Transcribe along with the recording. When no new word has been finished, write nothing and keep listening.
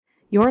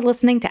You're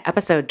listening to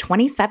episode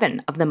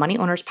 27 of the Money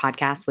Owners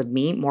Podcast with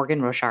me,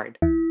 Morgan Rochard.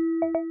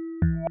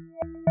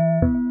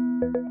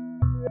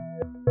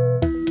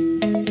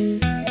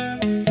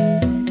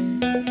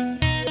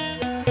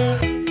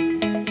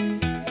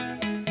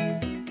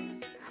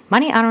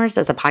 Money Owners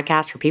is a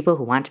podcast for people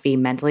who want to be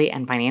mentally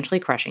and financially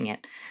crushing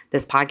it.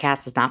 This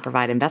podcast does not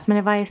provide investment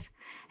advice,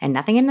 and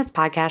nothing in this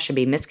podcast should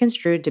be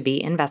misconstrued to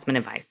be investment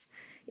advice.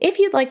 If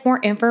you'd like more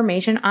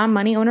information on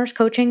Money Owners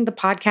coaching, the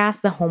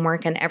podcast, the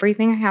homework, and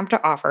everything I have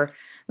to offer,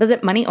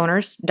 visit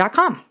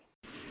moneyowners.com.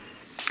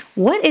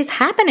 What is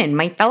happening,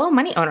 my fellow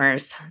money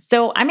owners?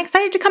 So I'm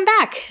excited to come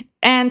back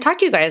and talk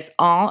to you guys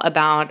all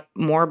about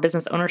more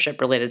business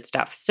ownership related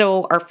stuff.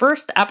 So our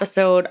first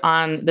episode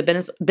on the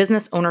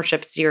business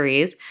ownership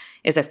series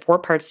is a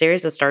 4-part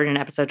series that started in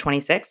episode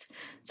 26.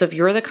 So if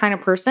you're the kind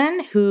of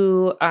person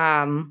who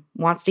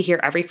wants to hear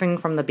everything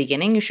from the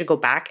beginning, you should go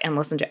back and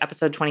listen to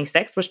episode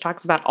 26, which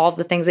talks about all of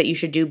the things that you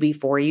should do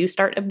before you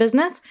start a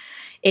business.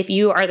 If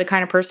you are the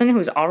kind of person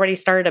who's already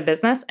started a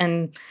business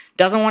and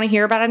doesn't want to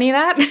hear about any of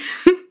that,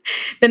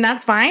 then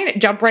that's fine.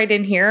 Jump right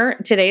in here.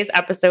 Today's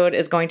episode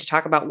is going to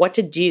talk about what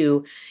to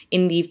do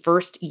in the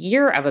first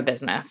year of a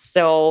business.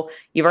 So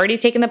you've already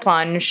taken the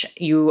plunge.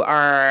 You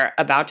are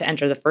about to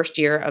enter the first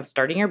year of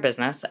starting your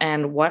business.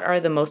 And what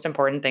are the most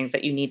important things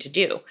that you need to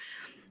do?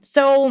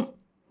 So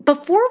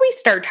before we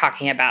start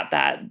talking about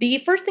that, the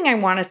first thing I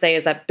want to say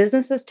is that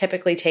businesses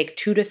typically take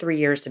 2 to 3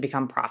 years to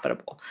become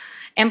profitable.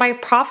 And by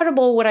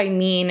profitable, what I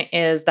mean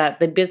is that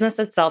the business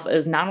itself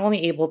is not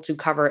only able to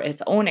cover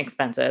its own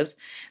expenses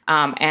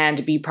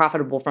and be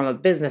profitable from a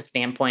business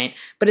standpoint,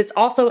 but it's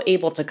also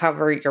able to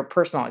cover your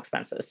personal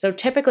expenses. So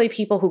typically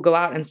people who go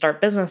out and start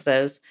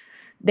businesses,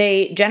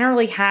 they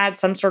generally had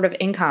some sort of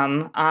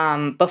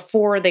income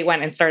before they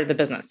went and started the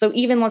business. So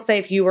even let's say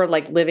if you were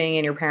like living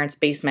in your parents'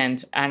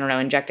 basement, I don't know,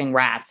 injecting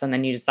rats, and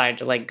then you decided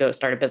to like go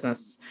start a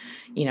business,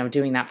 you know,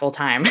 doing that full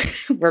time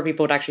where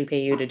people would actually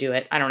pay you to do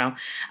it. I don't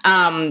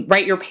know.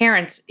 Right. Your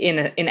parents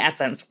in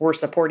essence were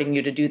supporting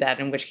you to do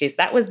that, in which case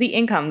that was the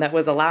income that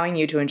was allowing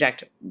you to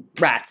inject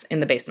rats in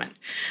the basement.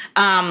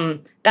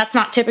 That's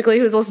not typically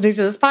who's listening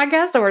to this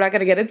podcast, so we're not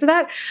going to get into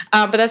that.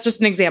 But that's just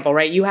an example,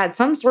 right? You had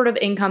some sort of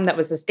income that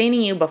was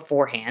sustaining you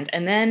beforehand.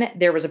 And then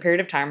there was a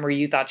period of time where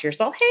you thought to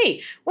yourself,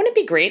 hey, wouldn't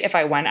it be great if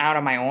I went out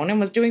on my own and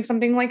was doing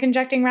something like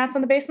injecting rats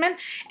in the basement?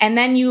 And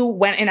then you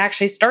went and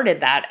actually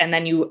started that. And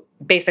then you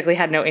basically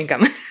had no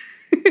income.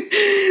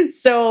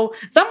 So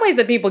some ways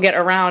that people get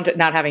around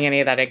not having any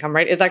of that income,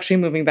 right, is actually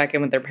moving back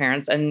in with their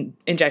parents and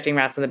injecting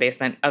rats in the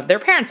basement of their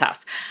parents'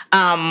 house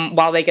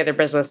while they get their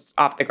business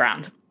off the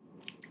ground.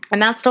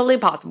 And that's totally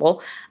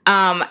possible.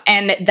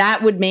 And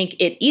that would make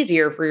it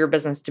easier for your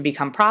business to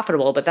become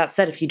profitable. But that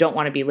said, if you don't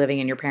want to be living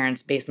in your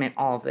parents' basement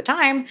all of the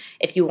time,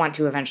 if you want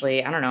to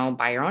eventually, I don't know,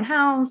 buy your own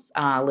house,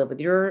 live with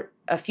your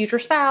future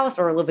spouse,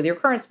 or live with your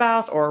current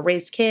spouse, or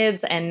raise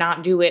kids and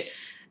not do it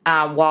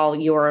while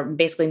you're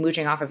basically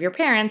mooching off of your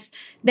parents,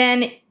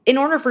 then in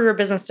order for your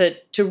business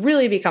to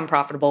really become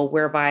profitable,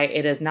 whereby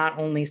it is not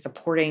only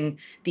supporting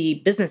the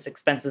business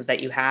expenses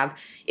that you have,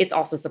 it's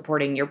also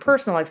supporting your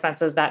personal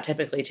expenses, that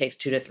typically takes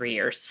 2 to 3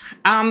 years.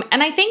 And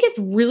I think it's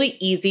really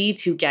easy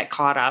to get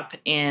caught up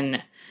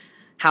in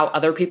how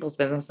other people's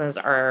businesses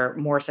are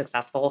more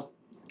successful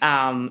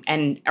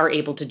and are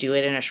able to do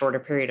it in a shorter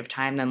period of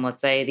time than,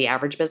 let's say, the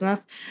average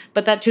business.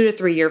 But that 2 to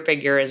 3 year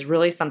figure is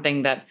really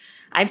something that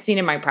I've seen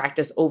in my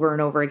practice over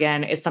and over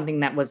again. It's something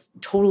that was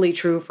totally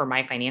true for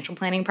my financial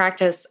planning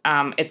practice.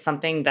 It's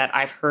something that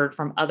I've heard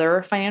from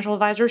other financial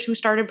advisors who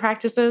started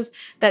practices,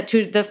 that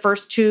the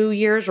first 2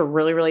 years were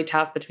really, really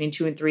tough. Between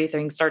 2 and 3,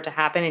 things start to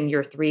happen. In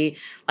year 3,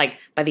 like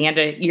by the end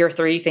of year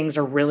 3, things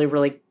are really,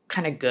 really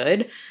kind of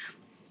good.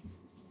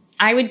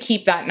 I would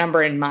keep that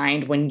number in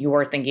mind when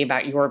you're thinking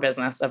about your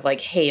business of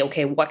like, hey,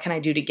 okay, what can I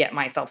do to get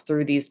myself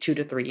through these 2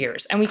 to 3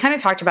 years? And we kind of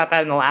talked about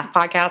that in the last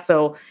podcast.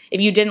 So if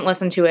you didn't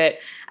listen to it,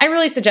 I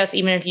really suggest,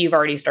 even if you've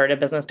already started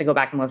a business, to go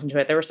back and listen to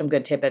it. There were some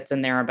good tidbits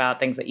in there about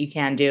things that you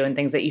can do and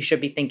things that you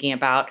should be thinking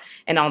about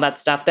and all that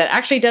stuff that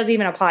actually does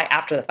even apply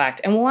after the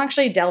fact. And we'll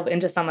actually delve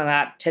into some of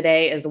that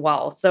today as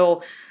well.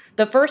 So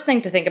the first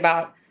thing to think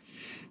about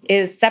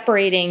is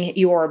separating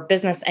your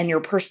business and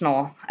your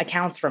personal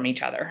accounts from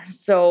each other.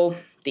 So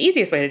the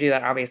easiest way to do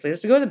that, obviously, is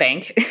to go to the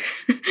bank.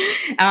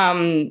 I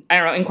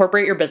don't know,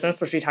 incorporate your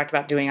business, which we talked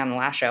about doing on the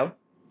last show,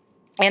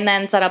 and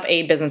then set up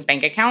a business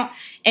bank account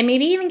and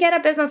maybe even get a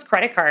business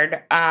credit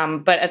card.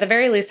 But at the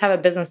very least, have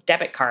a business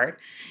debit card.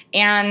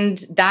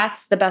 And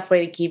that's the best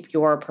way to keep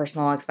your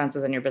personal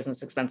expenses and your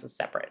business expenses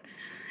separate.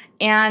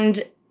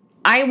 And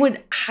I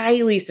would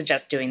highly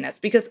suggest doing this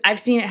because I've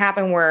seen it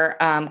happen where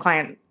a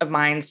client of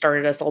mine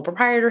started a sole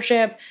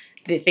proprietorship.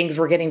 The things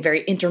were getting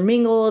very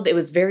intermingled. It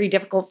was very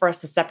difficult for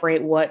us to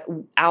separate what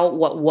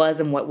was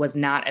and what was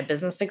not a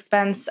business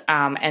expense.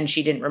 And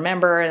she didn't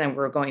remember. And then we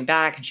were going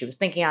back and she was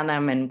thinking on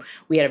them. And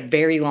we had a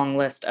very long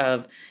list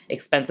of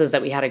expenses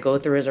that we had to go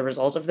through as a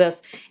result of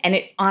this. And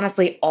it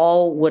honestly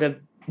all would have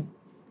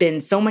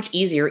been so much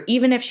easier,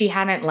 even if she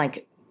hadn't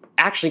like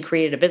actually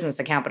created a business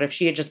account, but if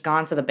she had just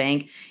gone to the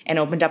bank and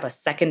opened up a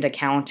second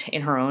account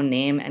in her own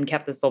name and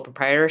kept the sole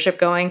proprietorship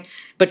going,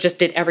 but just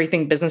did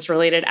everything business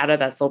related out of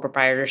that sole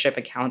proprietorship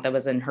account that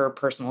was in her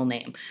personal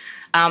name.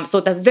 So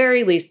at the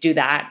very least, do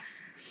that.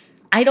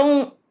 I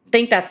don't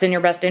think that's in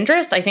your best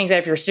interest. I think that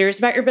if you're serious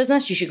about your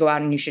business, you should go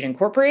out and you should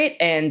incorporate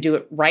and do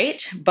it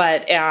right.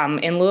 But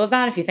in lieu of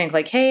that, if you think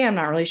like, hey, I'm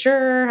not really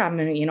sure, I'm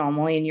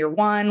only in year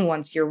one.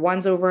 Once year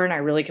one's over and I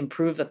really can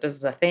prove that this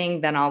is a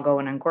thing, then I'll go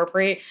and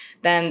incorporate.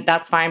 Then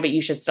that's fine, but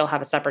you should still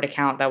have a separate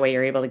account. That way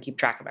you're able to keep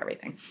track of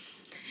everything.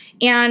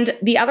 And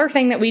the other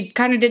thing that we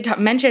kind of did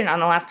mention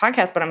on the last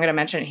podcast, but I'm going to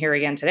mention it here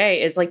again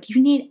today, is like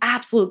you need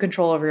absolute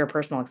control over your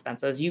personal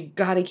expenses. You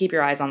got to keep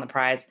your eyes on the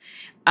prize.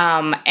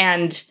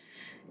 And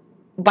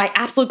by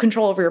absolute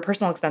control over your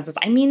personal expenses,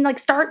 I mean, like,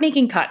 start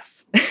making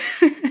cuts.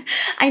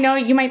 I know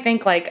you might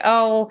think like,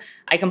 oh,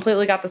 I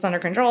completely got this under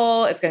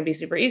control. It's going to be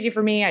super easy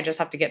for me. I just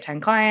have to get 10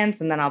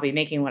 clients and then I'll be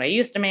making what I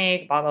used to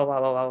make, blah, blah, blah,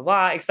 blah, blah,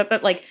 blah. Except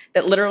that like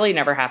that literally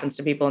never happens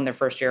to people in their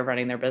first year of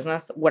running their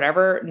business.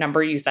 Whatever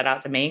number you set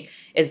out to make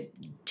is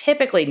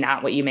typically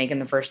not what you make in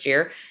the first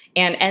year.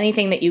 And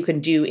anything that you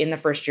can do in the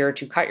first year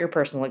to cut your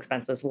personal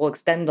expenses will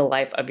extend the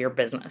life of your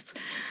business.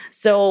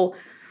 So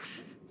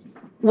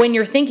when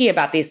you're thinking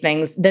about these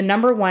things, the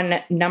number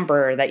one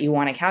number that you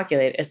want to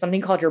calculate is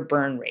something called your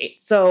burn rate.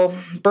 So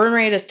burn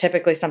rate is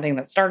typically something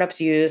that startups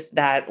use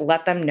that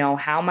let them know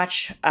how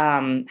much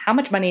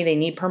money they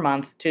need per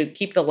month to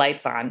keep the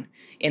lights on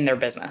in their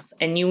business.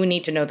 And you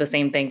need to know the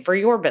same thing for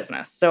your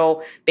business.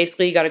 So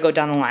basically you got to go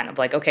down the line of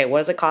like, okay, what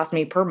does it cost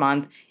me per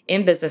month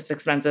in business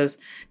expenses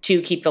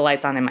to keep the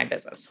lights on in my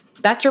business?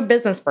 That's your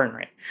business burn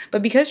rate.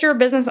 But because you're a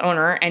business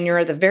owner and you're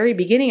at the very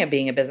beginning of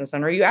being a business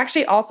owner, you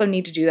actually also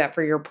need to do that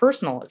for your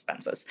personal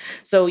expenses.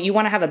 So you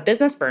want to have a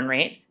business burn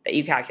rate that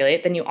you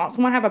calculate. Then you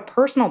also want to have a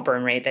personal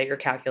burn rate that you're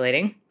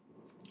calculating.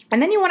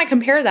 And then you want to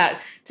compare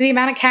that to the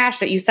amount of cash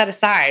that you set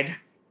aside.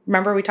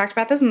 Remember, we talked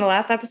about this in the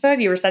last episode.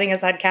 You were setting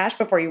aside cash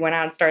before you went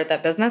out and started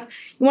that business.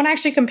 You want to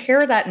actually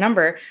compare that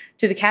number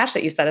to the cash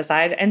that you set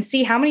aside and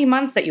see how many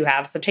months that you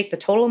have. So take the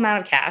total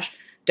amount of cash,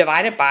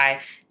 divide it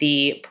by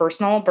the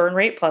personal burn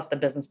rate plus the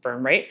business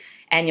burn rate,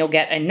 and you'll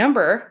get a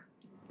number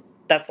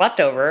that's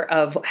left over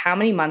of how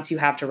many months you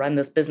have to run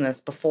this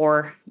business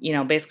before,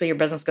 basically your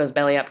business goes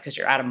belly up because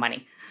you're out of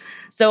money.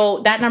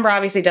 So that number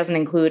obviously doesn't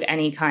include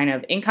any kind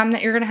of income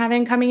that you're going to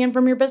have coming in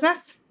from your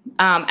business.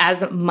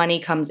 As money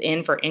comes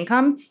in for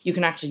income, you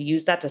can actually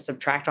use that to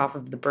subtract off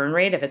of the burn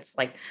rate. If it's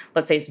like,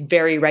 let's say it's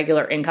very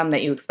regular income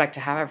that you expect to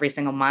have every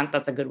single month,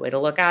 that's a good way to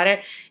look at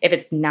it. If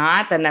it's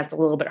not, then that's a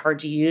little bit hard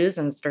to use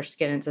and starts to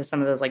get into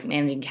some of those like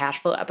managing cash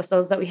flow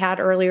episodes that we had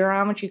earlier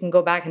on, which you can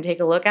go back and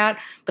take a look at.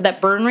 But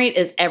that burn rate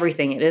is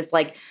everything. It is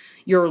like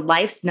your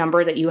life's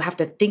number that you have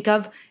to think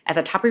of at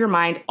the top of your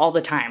mind all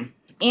the time.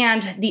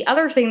 And the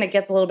other thing that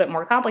gets a little bit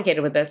more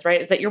complicated with this,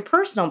 right, is that your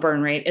personal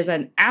burn rate is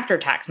an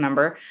after-tax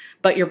number,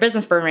 but your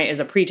business burn rate is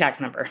a pre-tax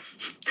number.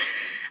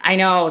 I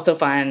know, so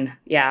fun.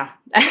 Yeah.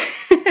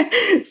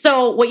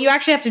 So what you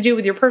actually have to do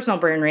with your personal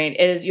burn rate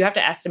is you have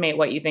to estimate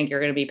what you think you're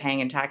going to be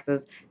paying in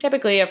taxes.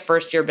 Typically, a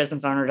first-year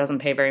business owner doesn't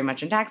pay very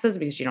much in taxes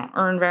because you don't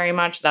earn very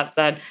much. That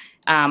said,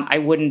 I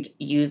wouldn't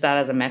use that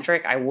as a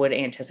metric. I would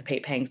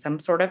anticipate paying some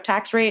sort of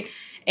tax rate,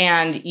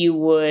 and you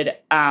would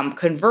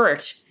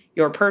convert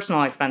your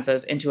personal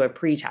expenses into a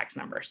pre-tax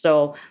number.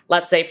 So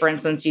let's say, for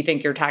instance, you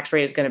think your tax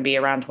rate is going to be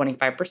around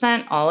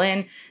 25% all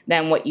in.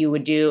 Then what you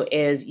would do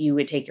is you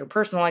would take your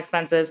personal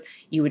expenses,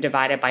 you would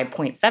divide it by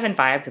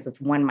 0.75 because it's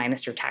 1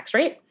 minus your tax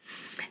rate,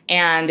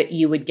 and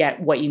you would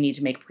get what you need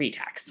to make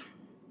pre-tax.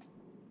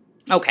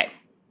 Okay,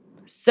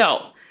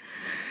 so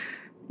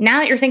now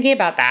that you're thinking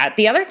about that,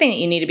 the other thing that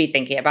you need to be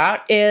thinking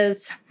about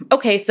is,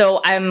 okay, so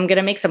I'm going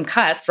to make some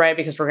cuts, right?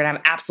 Because we're going to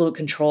have absolute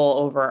control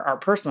over our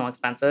personal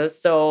expenses.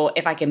 So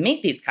if I can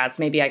make these cuts,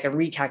 maybe I can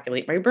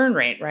recalculate my burn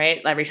rate, right?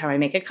 Every time I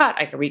make a cut,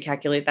 I can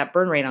recalculate that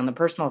burn rate on the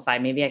personal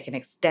side. Maybe I can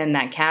extend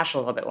that cash a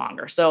little bit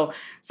longer. So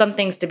some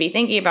things to be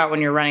thinking about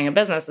when you're running a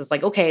business is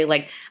like, okay,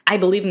 like I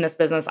believe in this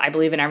business. I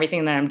believe in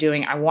everything that I'm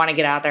doing. I want to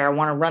get out there. I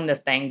want to run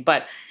this thing.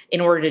 But in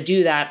order to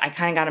do that, I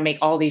kind of got to make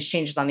all these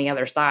changes on the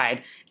other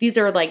side. These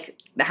are like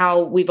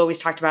how we've always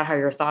talked about how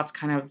your thoughts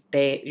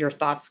your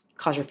thoughts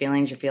cause your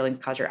feelings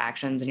cause your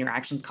actions, and your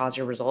actions cause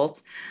your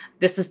results.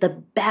 This is the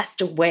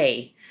best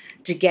way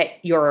to get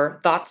your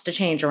thoughts to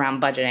change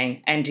around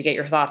budgeting and to get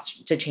your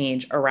thoughts to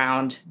change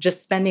around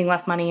just spending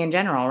less money in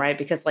general, right?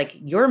 Because like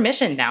your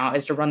mission now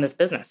is to run this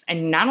business.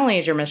 And not only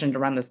is your mission to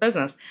run this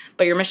business,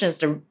 but your mission is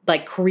to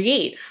like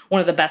create one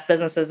of the best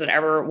businesses that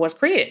ever was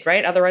created,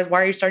 right? Otherwise,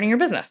 why are you starting your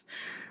business?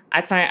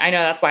 I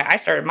know that's why I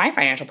started my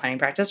financial planning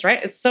practice, right?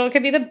 It's so it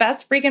could be the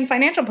best freaking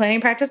financial planning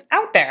practice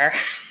out there.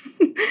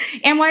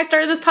 And why I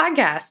started this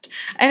podcast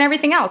and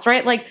everything else,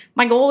 right? Like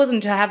my goal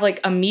wasn't to have like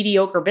a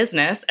mediocre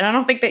business. And I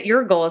don't think that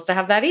your goal is to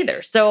have that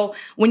either. So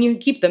when you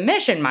keep the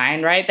mission in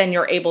mind, right, then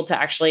you're able to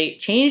actually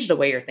change the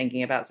way you're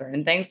thinking about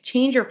certain things,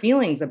 change your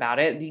feelings about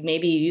it.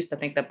 Maybe you used to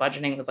think that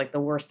budgeting was like the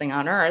worst thing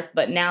on earth,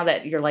 but now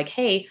that you're like,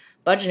 hey,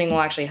 budgeting will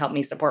actually help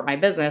me support my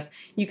business,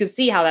 you can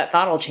see how that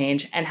thought will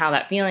change and how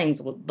that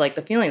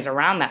the feelings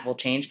around that will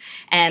change.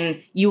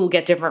 And you will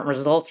get different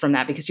results from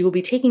that because you will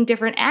be taking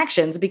different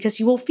actions because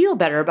you will feel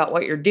better about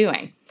what you're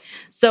doing.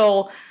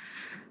 So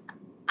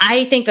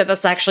I think that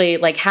that's actually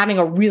like having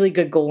a really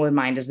good goal in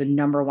mind is the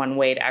number one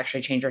way to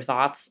actually change your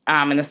thoughts.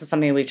 And this is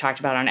something we've talked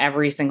about on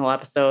every single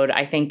episode,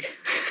 I think,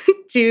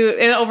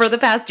 over the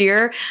past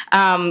year.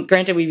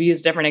 Granted, we've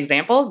used different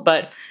examples,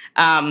 but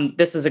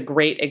this is a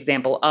great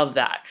example of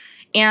that.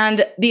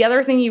 And the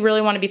other thing you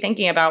really want to be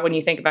thinking about when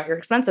you think about your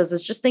expenses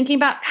is just thinking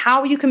about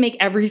how you can make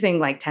everything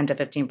like 10 to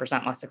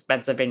 15% less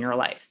expensive in your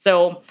life.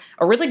 So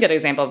a really good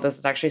example of this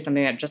is actually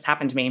something that just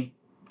happened to me.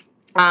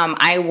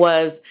 I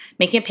was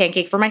making a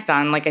pancake for my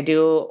son, like I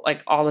do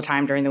like all the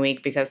time during the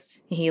week because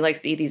he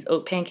likes to eat these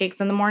oat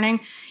pancakes in the morning,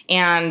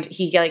 and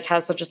he like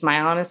has such a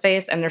smile on his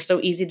face, and they're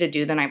so easy to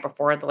do the night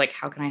before that like,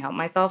 how can I help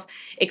myself?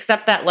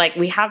 Except that like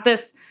we have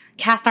this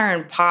cast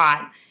iron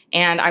pot,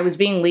 and I was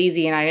being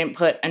lazy and I didn't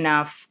put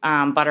enough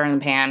butter in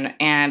the pan,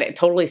 and it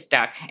totally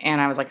stuck.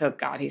 And I was like, oh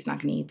God, he's not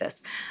going to eat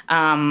this.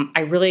 I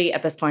really,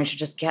 at this point, should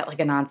just get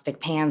like a nonstick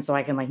pan so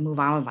I can like move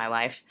on with my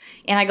life.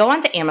 And I go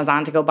onto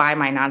Amazon to go buy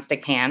my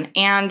nonstick pan.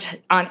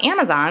 And on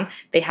Amazon,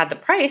 they had the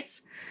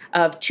price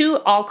of 2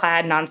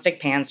 all-clad nonstick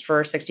pans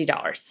for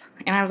 $60.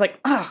 And I was like,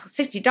 oh,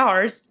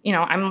 $60? You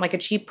know, I'm like a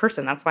cheap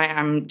person. That's why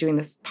I'm doing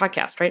this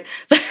podcast, right?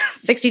 So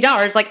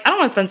 $60, like I don't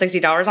want to spend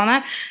 $60 on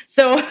that.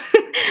 So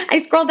I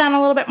scroll down a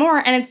little bit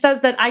more and it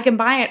says that I can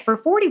buy it for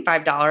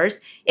 $45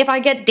 if I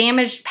get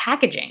damaged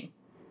packaging.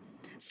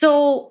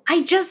 So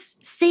I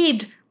just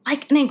saved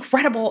like an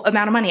incredible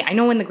amount of money. I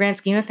know in the grand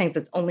scheme of things,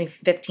 it's only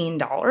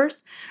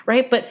 $15,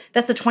 right? But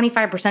that's a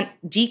 25%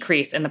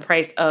 decrease in the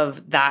price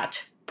of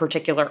that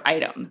particular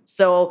item.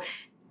 So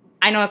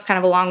I know it's kind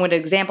of a long-winded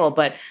example,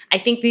 but I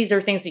think these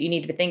are things that you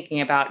need to be thinking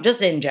about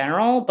just in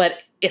general, but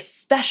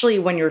especially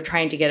when you're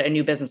trying to get a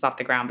new business off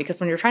the ground. Because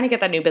when you're trying to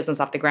get that new business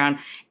off the ground,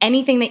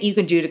 anything that you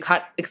can do to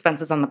cut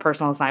expenses on the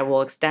personal side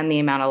will extend the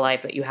amount of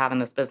life that you have in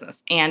this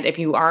business. And if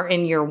you are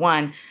in year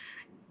one,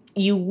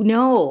 you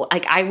know,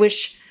 like I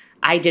wish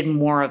I did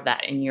more of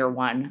that in year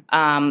one.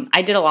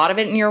 I did a lot of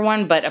it in year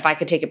one, but if I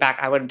could take it back,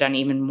 I would have done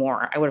even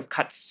more. I would have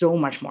cut so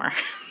much more.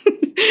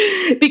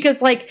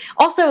 Because like,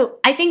 also,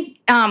 I think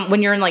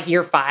when you're in like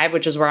year 5,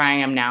 which is where I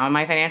am now in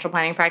my financial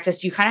planning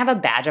practice, you kind of have a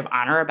badge of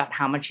honor about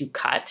how much you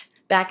cut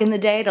back in the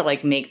day to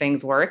like make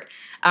things work.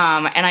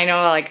 And I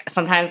know like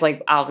sometimes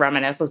like I'll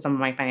reminisce with some of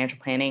my financial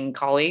planning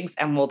colleagues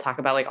and we'll talk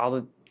about like all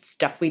the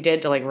stuff we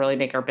did to like really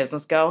make our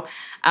business go.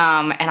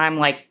 And I'm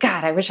like,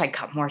 God, I wish I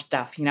cut more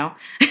stuff, you know?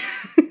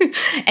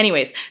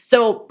 Anyways,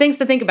 so things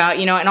to think about,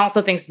 you know, and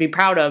also things to be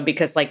proud of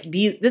because like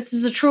this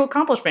is a true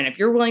accomplishment. If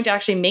you're willing to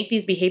actually make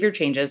these behavior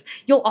changes,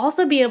 you'll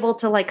also be able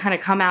to like kind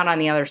of come out on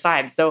the other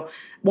side. So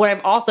what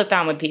I've also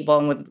found with people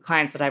and with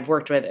clients that I've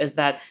worked with is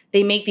that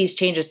they make these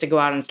changes to go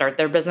out and start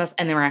their business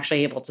and they were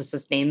actually able to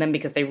sustain them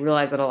because they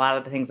realized that a lot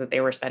of the things that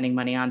they were spending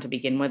money on to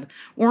begin with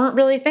weren't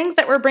really things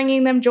that were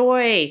bringing them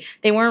joy.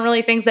 They weren't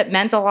really things that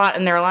meant a lot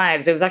in their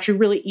lives. It was actually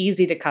really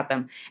easy to cut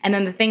them. And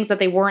then the things that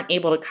they weren't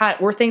able to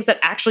cut were things that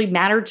actually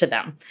mattered to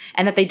them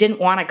and that they didn't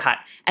want to cut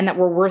and that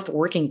were worth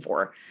working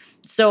for.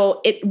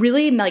 So it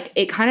really like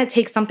it kind of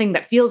takes something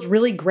that feels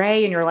really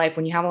gray in your life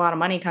when you have a lot of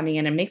money coming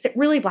in and makes it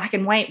really black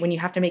and white when you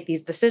have to make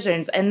these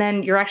decisions. And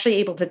then you're actually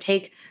able to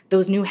take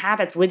those new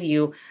habits with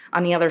you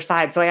on the other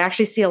side. So I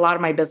actually see a lot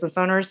of my business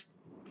owners,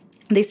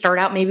 they start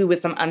out maybe with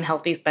some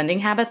unhealthy spending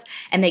habits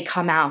and they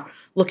come out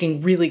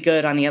looking really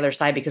good on the other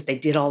side because they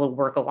did all the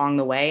work along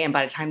the way. And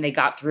by the time they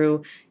got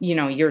through, you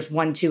know, years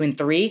 1, 2, and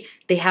 3,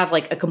 they have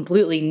like a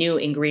completely new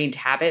ingrained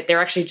habit.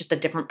 They're actually just a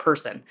different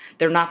person.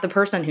 They're not the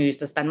person who used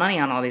to spend money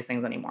on all these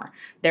things anymore.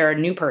 They're a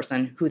new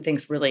person who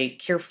thinks really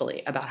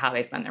carefully about how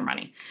they spend their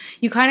money.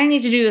 You kind of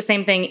need to do the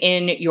same thing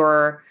in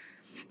your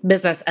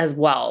business as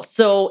well.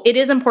 So it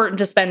is important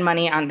to spend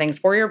money on things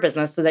for your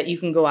business so that you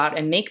can go out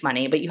and make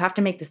money, but you have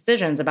to make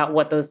decisions about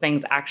what those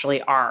things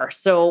actually are.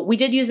 So we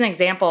did use an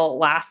example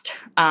last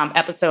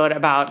episode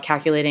about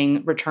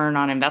calculating return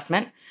on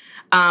investment.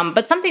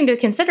 But something to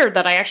consider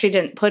that I actually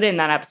didn't put in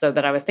that episode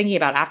that I was thinking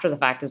about after the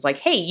fact is like,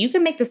 hey, you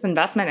can make this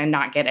investment and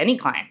not get any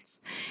clients.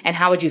 And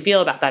how would you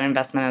feel about that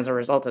investment as a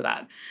result of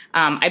that?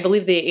 I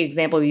believe the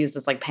example we used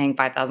is like paying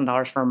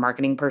 $5,000 for a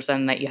marketing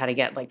person that you had to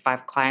get like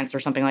 5 clients or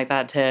something like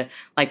that to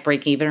like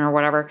break even or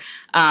whatever.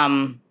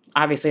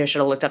 Obviously, I should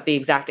have looked up the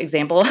exact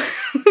example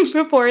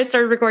before I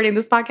started recording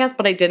this podcast,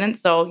 but I didn't.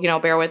 So, you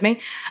know, bear with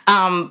me.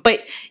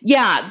 But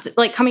yeah,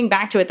 like coming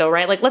back to it though,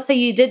 right? Like, let's say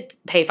you did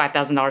pay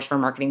 $5,000 for a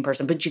marketing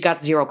person, but you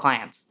got 0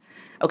 clients.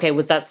 Okay,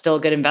 was that still a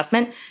good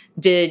investment?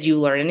 Did you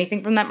learn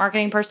anything from that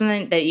marketing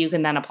person that you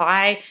can then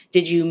apply?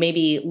 Did you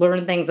maybe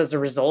learn things as a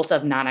result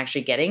of not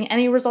actually getting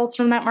any results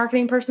from that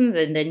marketing person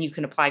that then you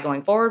can apply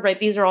going forward, right?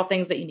 These are all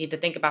things that you need to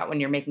think about when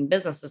you're making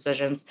business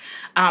decisions.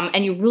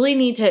 And you really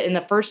need to, in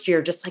the first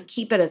year, just like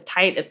keep it as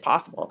tight as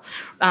possible.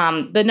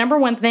 The number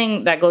one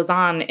thing that goes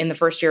on in the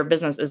first year of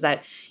business is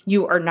that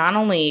you are not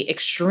only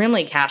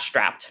extremely cash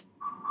strapped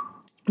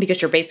because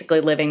you're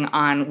basically living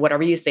on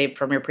whatever you saved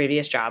from your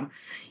previous job.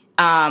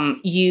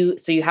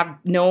 you have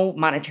no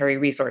monetary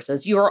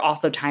resources. You are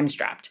also time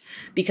strapped,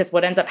 because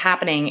what ends up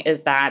happening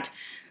is that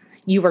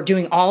you are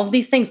doing all of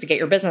these things to get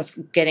your business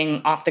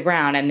getting off the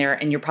ground,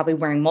 and you're probably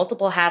wearing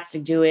multiple hats to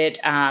do it,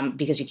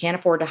 because you can't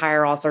afford to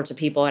hire all sorts of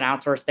people and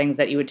outsource things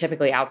that you would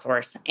typically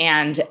outsource.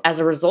 And as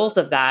a result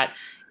of that,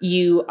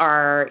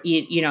 you're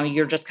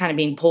just kind of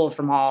being pulled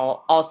from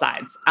all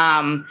sides.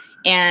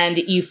 And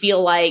you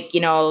feel like,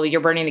 you're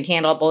burning the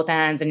candle at both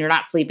ends, and you're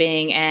not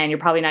sleeping, and you're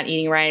probably not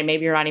eating right. And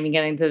maybe you're not even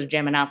getting to the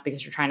gym enough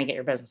because you're trying to get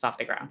your business off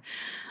the ground.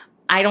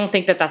 I don't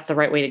think that that's the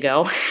right way to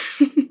go.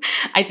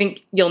 I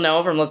think you'll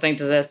know from listening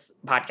to this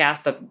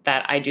podcast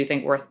that I do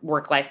think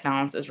work-life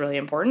balance is really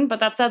important.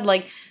 But that said,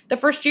 like, the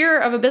first year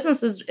of a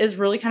business is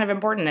really kind of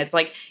important. It's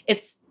like,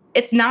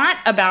 it's not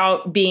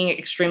about being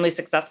extremely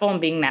successful and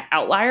being that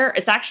outlier.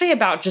 It's actually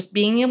about just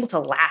being able to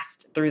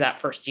last through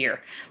that first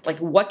year. Like,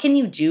 what can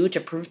you do to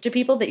prove to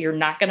people that you're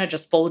not going to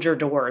just fold your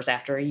doors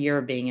after a year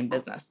of being in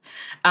business?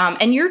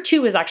 And year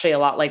 2 is actually a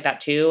lot like that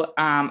too.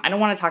 I don't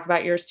want to talk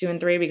about years 2 and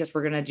 3 because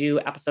we're going to do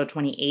episode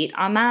 28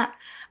 on that.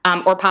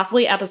 Or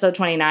possibly episode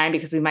 29,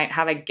 because we might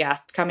have a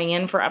guest coming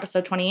in for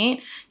episode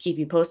 28. Keep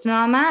you posted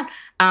on that.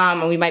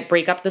 And we might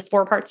break up this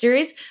 4-part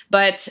series,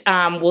 but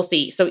we'll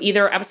see. So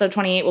either episode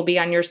 28 will be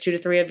on years 2 to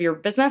 3 of your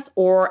business,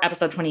 or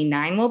episode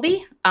 29 will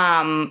be.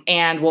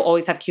 And we'll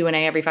always have Q&A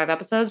every 5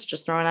 episodes,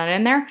 just throwing that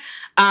in there.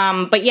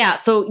 But yeah,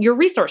 so you're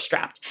resource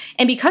strapped.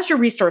 And because you're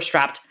resource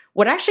strapped,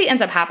 what actually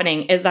ends up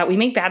happening is that we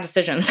make bad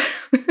decisions.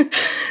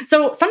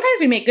 So sometimes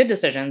we make good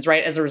decisions,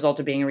 right, as a result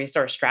of being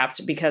resource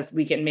strapped, because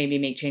we can maybe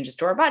make changes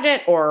to our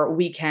budget, or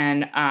we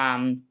can,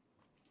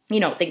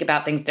 think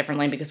about things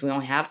differently because we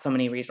only have so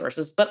many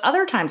resources. But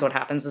other times what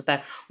happens is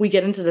that we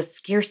get into the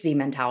scarcity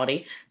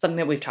mentality, something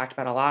that we've talked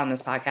about a lot on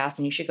this podcast,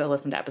 and you should go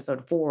listen to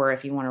episode 4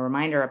 if you want a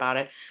reminder about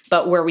it.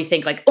 But where we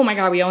think like, oh my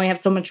God, we only have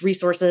so much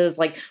resources.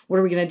 Like, what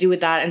are we going to do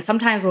with that? And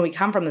sometimes when we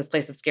come from this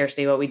place of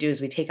scarcity, what we do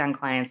is we take on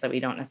clients that we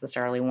don't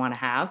necessarily want to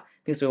have,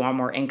 because we want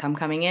more income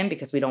coming in,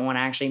 because we don't want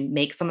to actually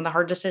make some of the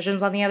hard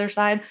decisions on the other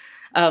side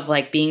of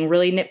like being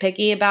really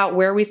nitpicky about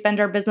where we spend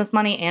our business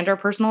money and our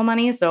personal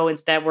money. So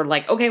instead we're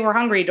like, okay, we're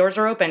hungry. Doors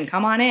are open.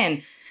 Come on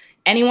in.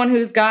 Anyone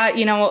who's got,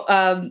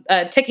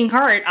 a ticking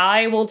heart,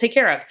 I will take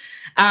care of.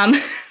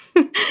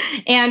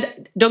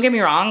 And don't get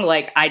me wrong,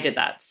 like, I did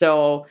that.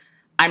 So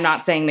I'm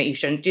not saying that you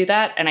shouldn't do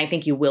that. And I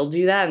think you will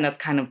do that. And that's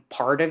kind of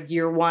part of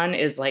year 1,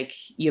 is like,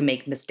 you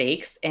make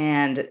mistakes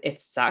and it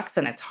sucks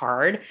and it's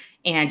hard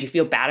and you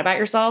feel bad about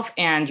yourself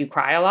and you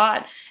cry a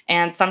lot.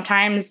 And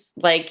sometimes,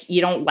 like,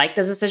 you don't like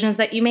the decisions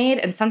that you made.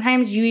 And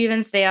sometimes you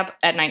even stay up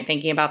at night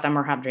thinking about them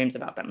or have dreams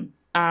about them.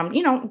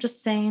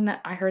 Just saying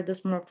that I heard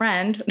this from a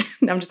friend.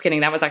 No, I'm just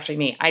kidding. That was actually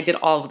me. I did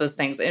all of those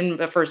things in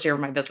the first year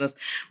of my business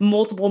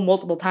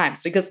multiple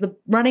times, because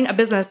running a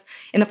business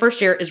in the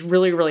first year is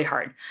really, really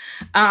hard.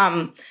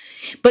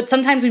 But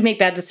sometimes we make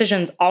bad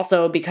decisions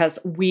also because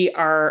we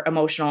are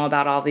emotional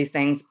about all these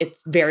things.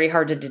 It's very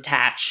hard to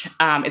detach.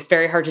 It's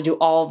very hard to do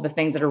all of the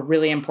things that are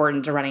really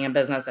important to running a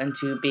business and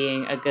to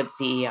being a good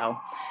CEO.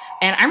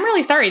 And I'm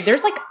really sorry.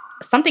 There's like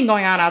something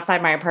going on outside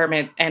my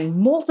apartment, and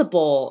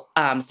multiple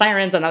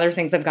sirens and other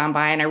things have gone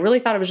by. And I really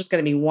thought it was just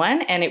going to be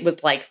one, and it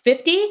was like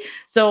 50.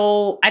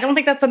 So I don't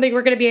think that's something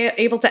we're going to be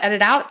able to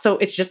edit out. So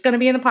it's just going to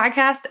be in the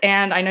podcast.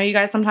 And I know you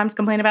guys sometimes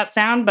complain about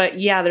sound, but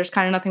yeah, there's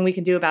kind of nothing we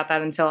can do about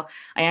that until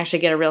I actually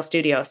get a real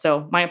studio.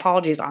 So my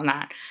apologies on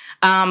that.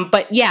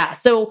 But yeah,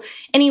 so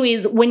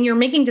anyways, when you're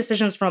making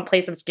decisions from a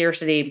place of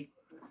scarcity,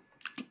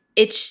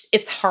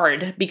 it's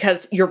hard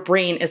because your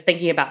brain is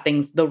thinking about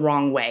things the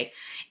wrong way.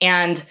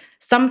 And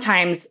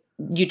sometimes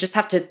you just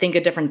have to think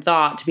a different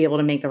thought to be able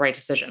to make the right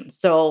decision.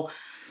 So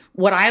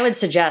what I would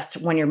suggest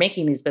when you're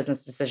making these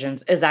business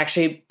decisions is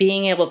actually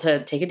being able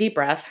to take a deep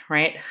breath,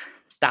 right?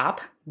 Stop,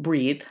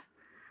 breathe,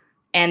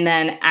 and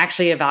then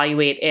actually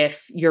evaluate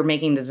if you're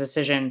making the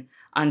decision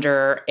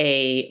under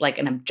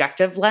an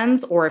objective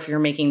lens, or if you're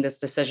making this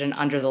decision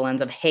under the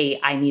lens of, hey,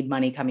 I need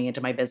money coming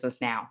into my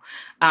business now.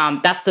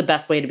 That's the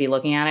best way to be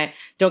looking at it.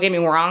 Don't get me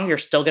wrong, you're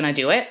still going to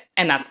do it,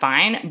 and that's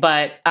fine.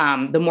 But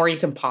the more you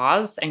can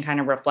pause and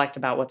kind of reflect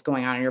about what's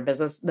going on in your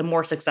business, the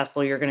more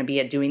successful you're going to be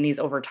at doing these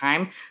over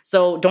time.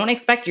 So don't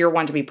expect year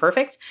 1 to be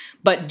perfect,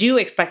 but do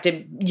expect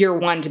year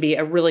 1 to be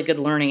a really good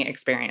learning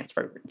experience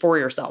for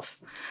yourself.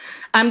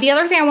 The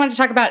other thing I wanted to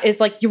talk about is,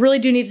 like, you really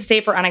do need to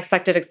save for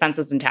unexpected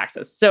expenses and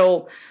taxes.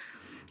 So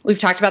we've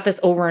talked about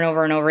this over and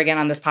over and over again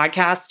on this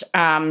podcast.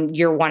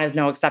 Year 1 is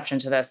no exception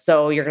to this.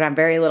 So you're going to have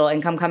very little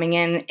income coming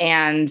in,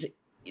 and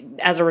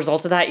as a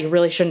result of that, you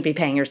really shouldn't be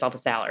paying yourself a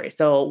salary.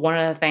 So one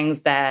of the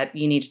things that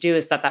you need to do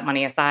is set that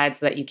money aside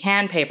so that you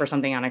can pay for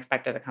something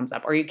unexpected that comes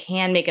up, or you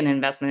can make an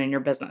investment in your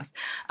business,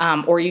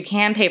 or you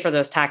can pay for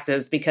those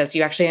taxes because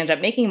you actually end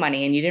up making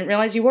money and you didn't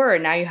realize you were,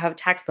 and now you have a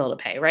tax bill to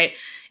pay, right?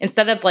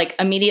 Instead of like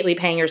immediately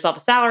paying yourself a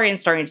salary and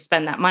starting to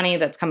spend that money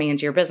that's coming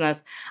into your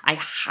business, I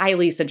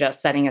highly suggest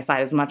setting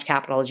aside as much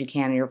capital as you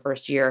can in your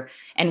first year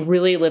and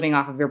really living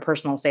off of your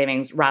personal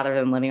savings rather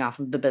than living off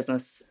of the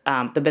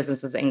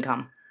business's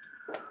income.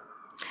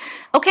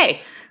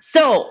 Okay,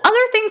 So,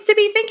 other things to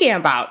be thinking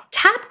about.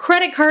 Tap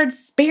credit cards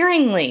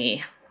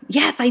sparingly.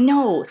 Yes, I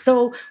know.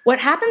 So, what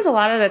happens a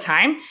lot of the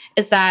time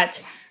is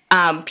that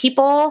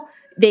people,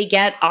 they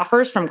get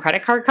offers from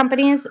credit card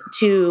companies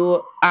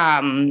to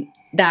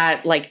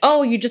that like,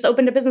 oh, you just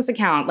opened a business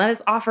account. Let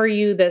us offer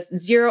you this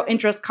 0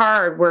 interest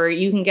card where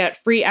you can get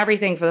free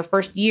everything for the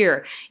first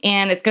year.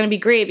 And it's going to be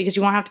great because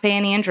you won't have to pay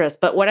any interest.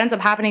 But what ends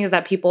up happening is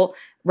that people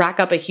rack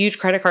up a huge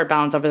credit card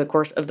balance over the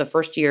course of the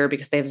first year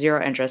because they have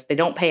 0 interest. They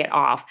don't pay it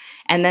off.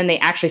 And then they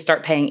actually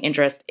start paying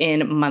interest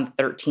in month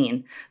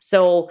 13.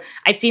 So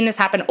I've seen this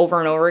happen over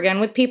and over again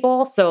with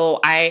people. So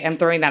I am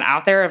throwing that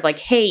out there of like,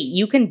 hey,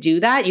 you can do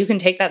that. You can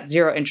take that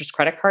 0 interest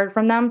credit card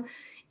from them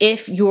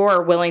if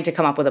you're willing to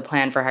come up with a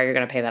plan for how you're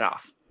going to pay that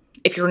off.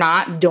 If you're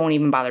not, don't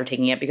even bother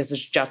taking it because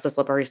it's just a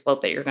slippery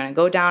slope that you're going to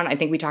go down. I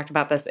think we talked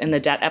about this in the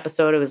debt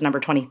episode. It was number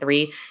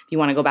 23 if you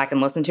want to go back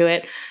and listen to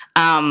it.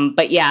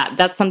 But yeah,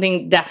 that's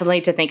something definitely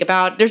to think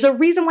about. There's a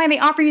reason why they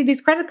offer you these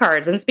credit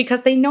cards, and it's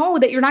because they know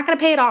that you're not going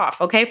to pay it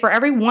off, okay? For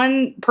every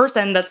one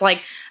person that's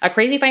like a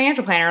crazy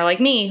financial planner like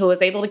me who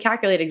is able to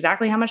calculate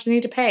exactly how much they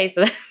need to pay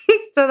so that,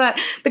 so that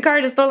the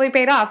card is totally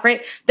paid off,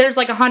 right? There's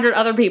like 100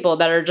 other people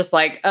that are just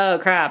like, oh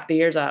crap, the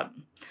year's up.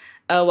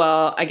 Oh,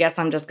 well, I guess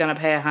I'm just going to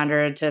pay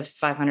 $100 to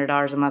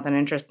 $500 a month in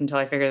interest until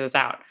I figure this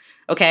out.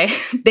 Okay.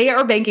 They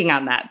are banking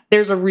on that.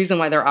 There's a reason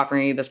why they're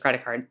offering you this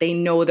credit card. They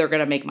know they're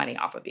going to make money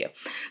off of you.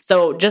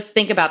 So just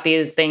think about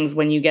these things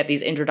when you get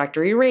these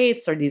introductory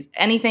rates or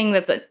anything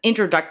that's an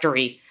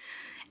introductory.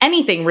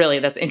 Anything really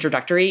that's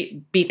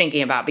introductory, be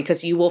thinking about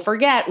because you will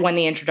forget when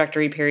the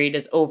introductory period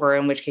is over,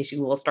 in which case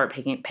you will start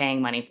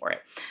paying money for it.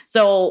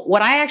 So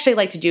what I actually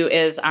like to do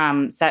is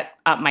set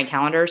up my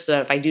calendar so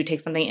that if I do take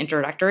something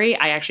introductory,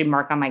 I actually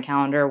mark on my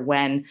calendar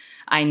when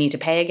I need to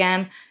pay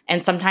again.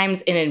 And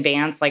sometimes in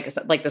advance, like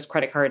this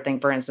credit card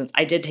thing, for instance,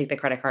 I did take the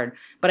credit card,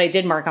 but I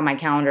did mark on my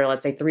calendar,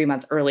 let's say 3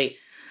 months early,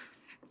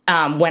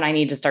 when I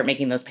need to start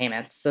making those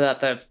payments so that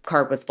the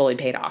card was fully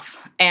paid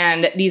off.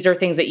 And these are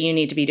things that you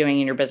need to be doing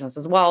in your business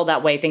as well.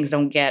 That way things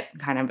don't get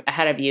kind of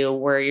ahead of you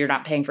where you're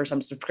not paying for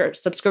some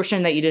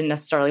subscription that you didn't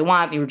necessarily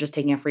want. You were just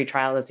taking a free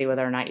trial to see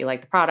whether or not you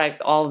like the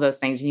product. All of those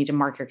things, you need to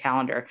mark your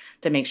calendar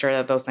to make sure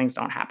that those things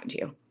don't happen to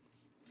you.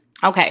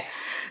 Okay,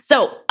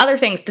 so other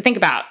things to think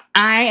about.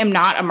 I am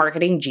not a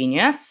marketing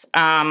genius.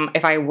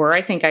 If I were,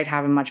 I think I'd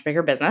have a much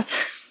bigger business.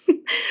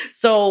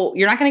 So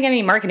you're not going to get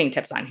any marketing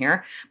tips on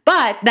here.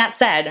 But that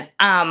said,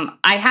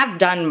 I have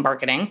done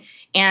marketing.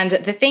 And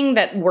the thing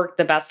that worked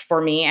the best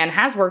for me and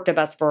has worked the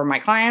best for my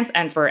clients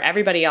and for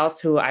everybody else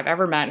who I've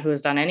ever met who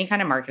has done any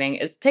kind of marketing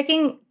is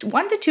picking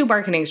 1 to 2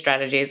 marketing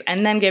strategies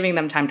and then giving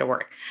them time to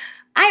work.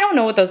 I don't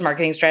know what those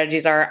marketing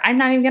strategies are. I'm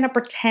not even going to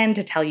pretend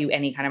to tell you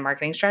any kind of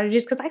marketing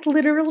strategies because I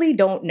literally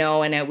don't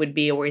know and it would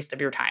be a waste of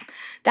your time.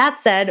 That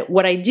said,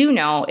 what I do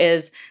know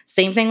is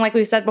same thing like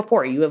we said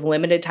before, you have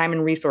limited time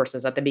and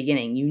resources at the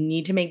beginning. You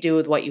need to make do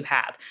with what you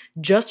have.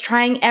 Just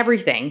trying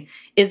everything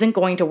isn't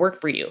going to work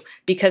for you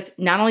because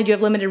not only do you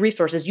have limited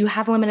resources, you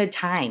have limited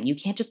time. You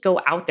can't just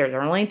go out there.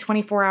 There are only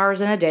 24 hours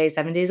in a day,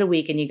 7 days a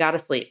week, and you got to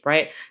sleep,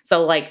 right?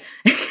 So like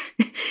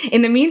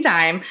in the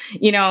meantime,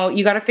 you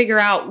got to figure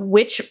out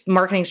which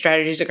marketing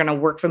strategies are going to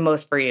work for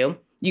most for you.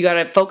 You got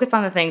to focus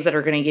on the things that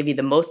are going to give you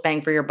the most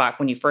bang for your buck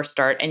when you first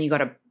start, and you got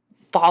to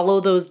follow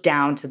those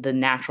down to the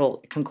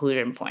natural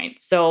conclusion point.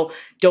 So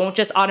don't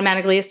just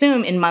automatically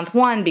assume in month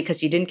 1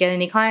 because you didn't get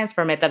any clients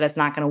from it that it's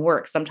not going to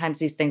work. Sometimes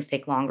these things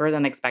take longer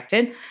than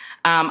expected.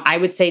 I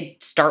would say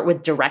start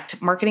with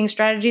direct marketing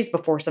strategies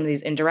before some of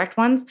these indirect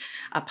ones.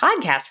 A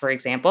podcast, for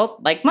example,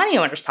 like Money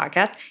Owners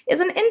Podcast,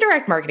 is an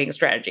indirect marketing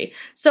strategy.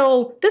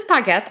 So this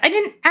podcast, I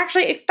didn't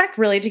actually expect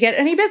really to get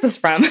any business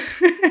from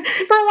for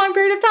a long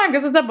period of time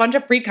because it's a bunch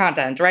of free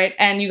content, right?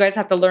 And you guys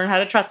have to learn how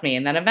to trust me.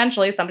 And then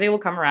eventually somebody will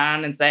come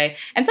around and say,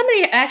 and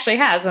somebody actually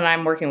has, and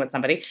I'm working with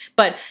somebody,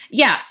 but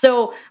yeah,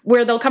 so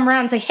where they'll come around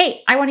and say,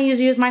 hey, I want to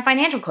use you as my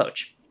financial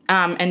coach.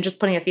 And just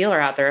putting a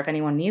feeler out there, if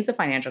anyone needs a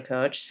financial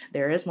coach,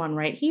 there is one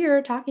right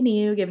here talking to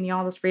you, giving you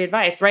all this free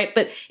advice, right?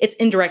 But it's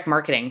indirect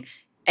marketing.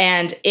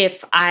 And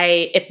if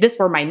this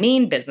were my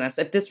main business,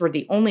 if this were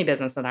the only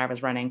business that I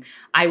was running,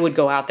 I would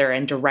go out there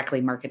and directly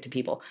market to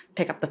people,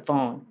 pick up the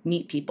phone,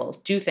 meet people,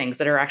 do things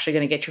that are actually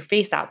going to get your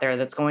face out there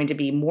that's going to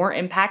be more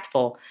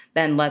impactful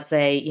than, let's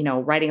say,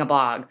 writing a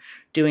blog,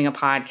 doing a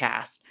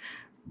podcast,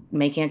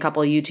 making a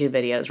couple of YouTube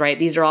videos, right?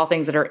 These are all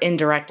things that are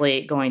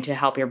indirectly going to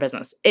help your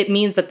business. It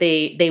means that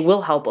they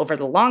will help over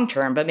the long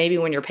term, but maybe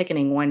when you're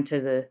picking one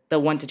to the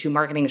 1 to 2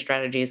 marketing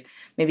strategies,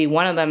 maybe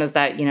one of them is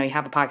that, you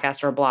have a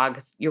podcast or a blog,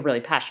 you're really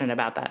passionate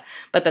about that,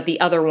 but that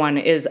the other one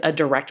is a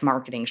direct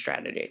marketing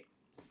strategy.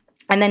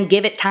 And then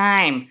give it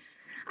time.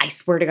 I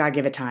swear to God,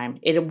 give it time.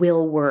 It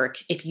will work.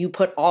 If you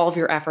put all of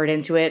your effort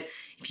into it,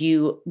 if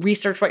you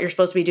research what you're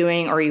supposed to be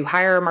doing, or you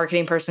hire a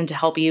marketing person to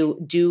help you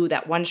do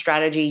that one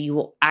strategy, you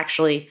will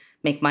actually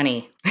make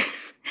money.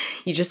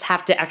 You just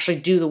have to actually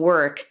do the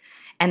work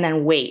and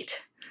then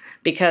wait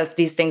because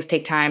these things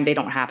take time. They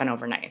don't happen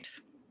overnight.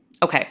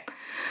 Okay.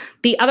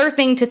 The other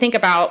thing to think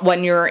about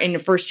when you're in the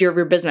first year of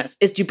your business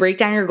is to break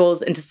down your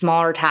goals into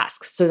smaller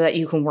tasks so that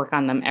you can work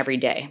on them every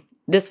day.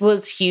 this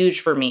was huge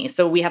for me.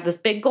 So we have this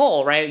big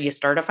goal, right? You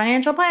start a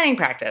financial planning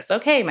practice.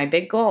 Okay, my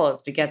big goal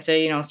is to get to,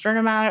 a certain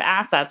amount of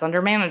assets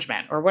under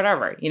management or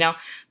whatever,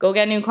 go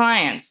get new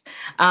clients.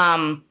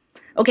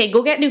 Okay,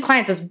 go get new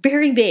clients is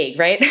very vague,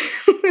 right?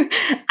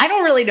 I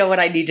don't really know what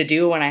I need to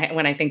do when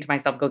I think to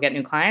myself, go get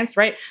new clients,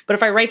 right? But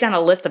if I write down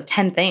a list of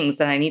 10 things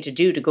that I need to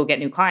do to go get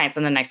new clients,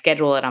 and then I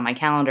schedule it on my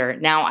calendar,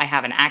 now I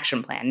have an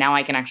action plan. Now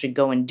I can actually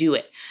go and do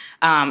it.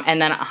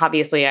 And then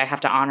obviously I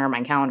have to honor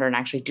my calendar and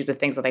actually do the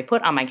things that I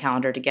put on my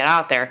calendar to get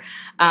out there.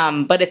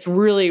 But it's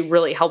really,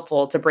 really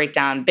helpful to break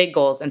down big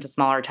goals into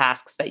smaller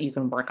tasks that you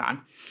can work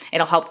on.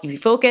 It'll help you be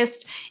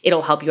focused.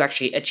 It'll help you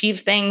actually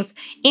achieve things.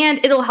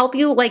 And it'll help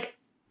you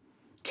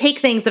take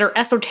things that are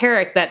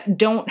esoteric that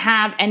don't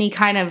have any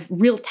kind of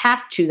real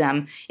task to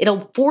them.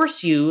 It'll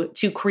force you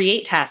to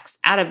create tasks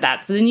out of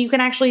that. So then you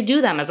can actually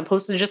do them as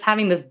opposed to just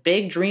having this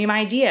big dream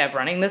idea of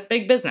running this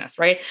big business,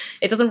 right?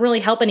 It doesn't really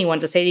help anyone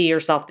to say to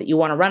yourself that you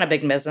want to run a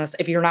big business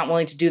if you're not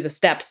willing to do the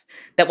steps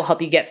that will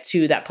help you get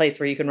to that place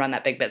where you can run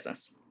that big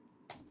business.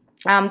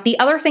 The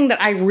other thing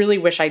that I really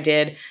wish I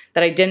did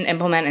that I didn't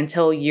implement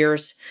until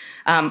years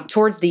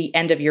towards the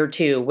end of year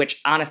 2, which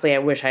honestly I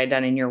wish I had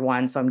done in year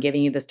 1, so I'm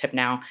giving you this tip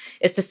now,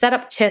 is to set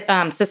up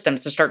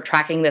systems to start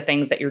tracking the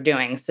things that you're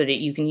doing so that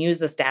you can use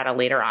this data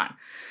later on.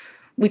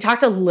 We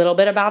talked a little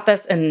bit about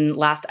this in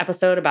last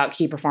episode about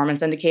key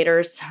performance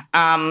indicators.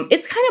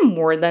 It's kind of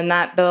more than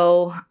that,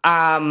 though.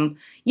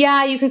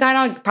 You can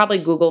kind of probably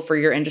Google for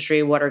your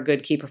industry what are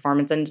good key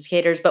performance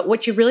indicators, but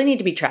what you really need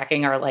to be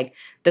tracking are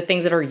the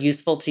things that are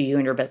useful to you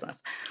and your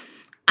business.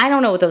 I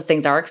don't know what those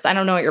things are because I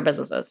don't know what your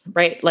business is,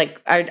 right?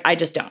 I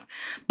just don't.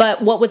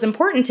 But what was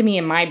important to me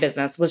in my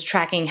business was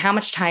tracking how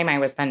much time I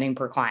was spending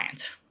per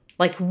client.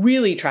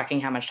 Really tracking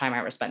how much time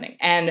I was spending.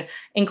 And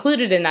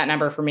included in that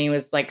number for me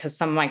was because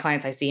some of my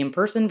clients I see in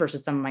person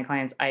versus some of my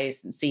clients I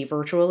see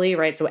virtually,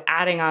 right? So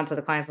adding on to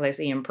the clients that I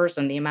see in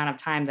person, the amount of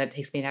time that it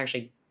takes me to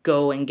actually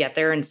go and get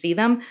there and see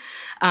them,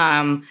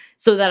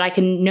 so that I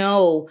can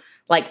know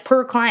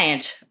per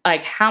client,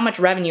 how much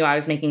revenue I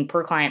was making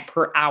per client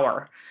per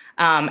hour.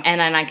 And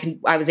then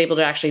I was able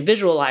to actually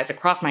visualize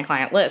across my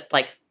client list,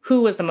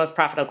 who was the most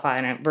profitable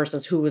client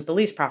versus who was the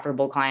least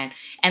profitable client,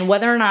 and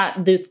whether or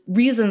not the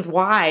reasons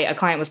why a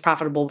client was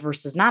profitable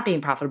versus not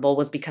being profitable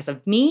was because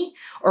of me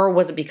or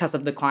was it because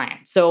of the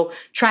client. So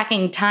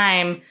tracking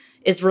time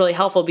is really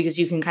helpful because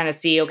you can kind of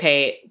see,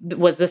 okay,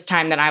 was this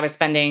time that I was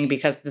spending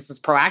because this is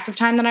proactive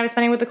time that I was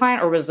spending with the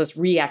client, or was this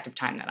reactive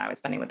time that I was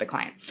spending with the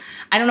client?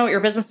 I don't know what your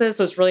business is,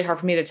 so it's really hard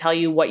for me to tell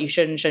you what you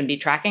should and shouldn't be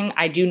tracking.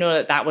 I do know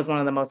that that was one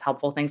of the most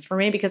helpful things for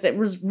me because it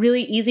was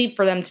really easy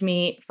for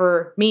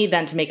me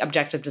then to make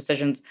objective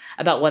decisions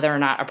about whether or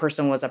not a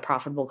person was a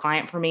profitable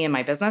client for me in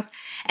my business.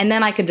 And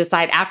then I could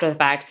decide after the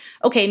fact,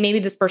 okay, maybe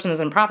this person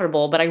isn't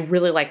profitable, but I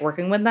really like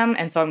working with them,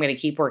 and so I'm going to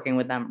keep working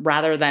with them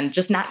rather than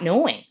just not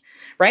knowing.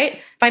 Right?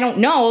 If I don't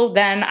know,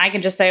 then I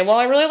can just say, well,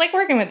 I really like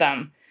working with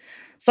them,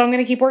 so I'm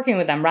going to keep working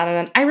with them, rather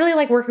than I really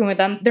like working with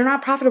them. They're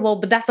not profitable,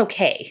 but that's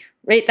okay,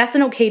 right? That's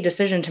an okay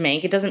decision to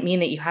make. It doesn't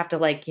mean that you have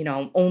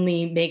to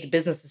only make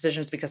business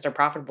decisions because they're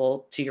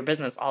profitable to your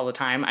business all the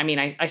time. I mean,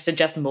 I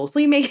suggest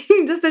mostly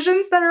making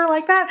decisions that are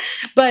like that.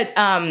 But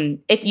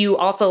if you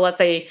also, let's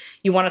say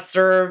you want to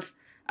serve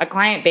a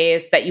client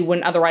base that you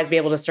wouldn't otherwise be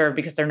able to serve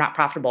because they're not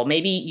profitable.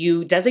 Maybe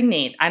you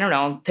designate, 10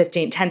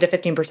 to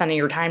 15% of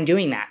your time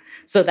doing that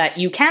so that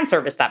you can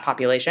service that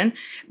population,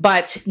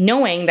 but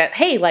knowing that,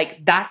 hey,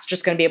 that's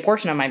just going to be a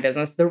portion of my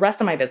business. The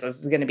rest of my business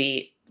is going to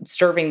be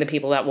serving the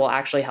people that will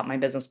actually help my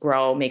business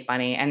grow, make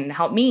money, and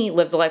help me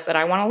live the life that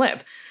I want to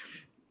live.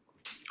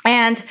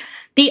 And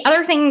the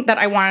other thing that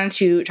I wanted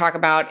to talk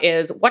about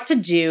is what to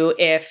do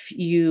if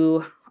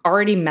you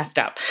already messed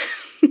up.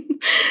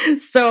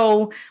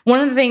 So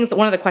one of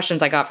the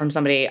questions I got from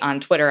somebody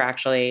on Twitter,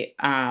 actually,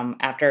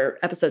 after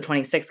episode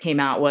 26 came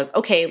out was,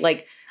 okay,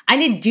 I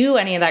didn't do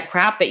any of that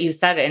crap that you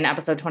said in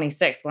episode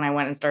 26 when I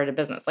went and started a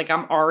business.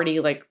 I'm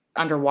already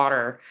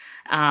underwater,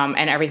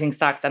 and everything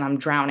sucks and I'm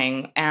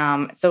drowning.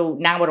 So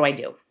now what do I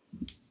do?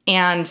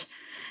 And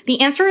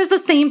the answer is the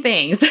same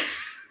things.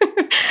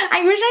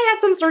 I wish I had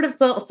some sort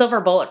of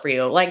silver bullet for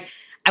you.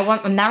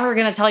 I'm never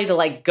going to tell you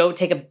to go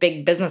take a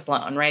big business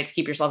loan, right, to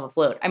keep yourself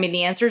afloat. I mean,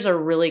 the answers are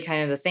really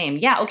kind of the same.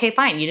 Yeah, okay,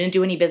 fine. You didn't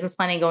do any business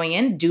planning going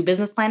in. Do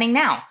business planning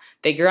now.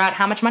 Figure out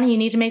how much money you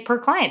need to make per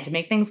client to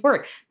make things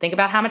work. Think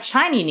about how much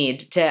time you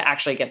need to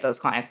actually get those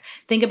clients.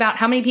 Think about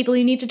how many people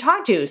you need to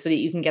talk to so that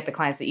you can get the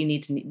clients that you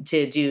need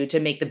to do to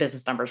make the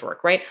business numbers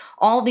work, right?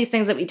 All of these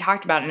things that we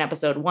talked about in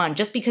episode 1,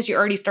 just because you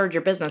already started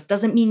your business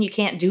doesn't mean you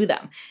can't do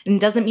them. And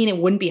doesn't mean it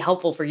wouldn't be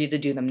helpful for you to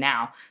do them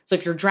now. So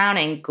if you're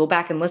drowning, go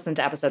back and listen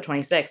to episode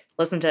 26.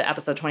 Listen to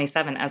episode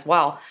 27 as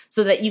well,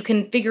 so that you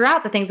can figure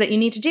out the things that you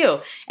need to do.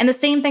 And the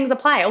same things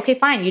apply. Okay,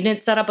 fine. You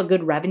didn't set up a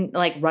good revenue,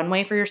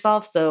 runway for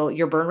yourself. So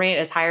your burn rate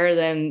is higher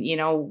than,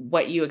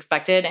 what you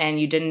expected. And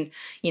you didn't,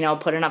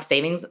 put enough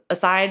savings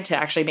aside to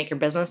actually make your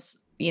business,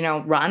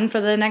 run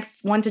for the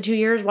next 1 to 2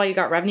 years while you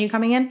got revenue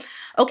coming in.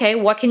 Okay,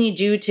 what can you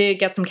do to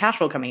get some cash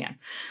flow coming in?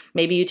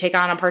 Maybe you take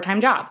on a part-time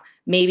job.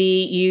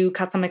 Maybe you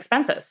cut some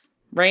expenses.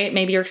 right?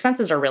 Maybe your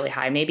expenses are really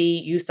high. Maybe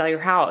you sell your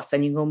house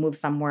and you go move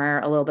somewhere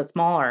a little bit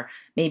smaller.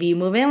 Maybe you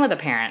move in with a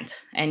parent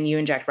and you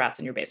inject rats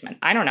in your basement.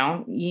 I don't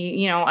know.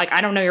 Like,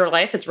 I don't know your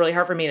life. It's really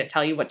hard for me to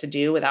tell you what to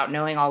do without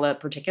knowing all the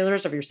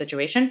particulars of your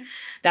situation.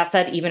 That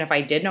said, even if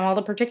I did know all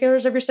the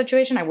particulars of your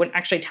situation, I wouldn't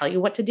actually tell you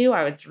what to do.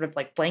 I would sort of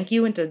like flank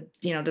you into,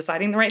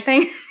 deciding the right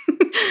thing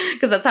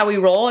because that's how we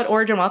roll at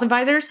Origin Wealth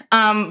Advisors.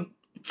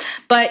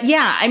 But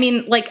yeah, I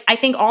mean, like, I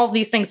think all of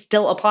these things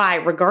still apply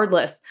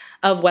regardless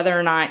of whether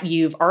or not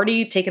you've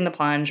already taken the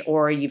plunge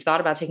or you've thought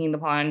about taking the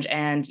plunge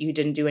and you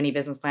didn't do any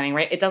business planning,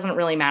 right? It doesn't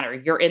really matter.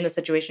 You're in the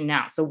situation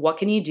now. So what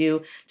can you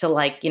do to,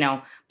 like,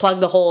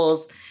 plug the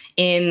holes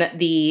in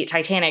the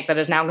Titanic that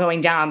is now going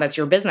down? That's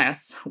your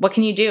business. What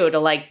can you do to,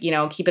 like,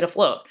 keep it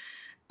afloat?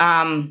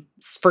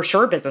 For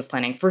sure, business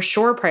planning, for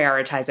sure,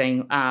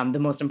 prioritizing the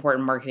most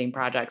important marketing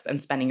projects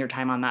and spending your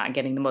time on that and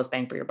getting the most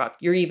bang for your buck.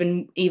 You're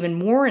even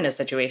more in a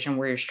situation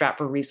where you're strapped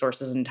for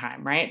resources and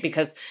time, right?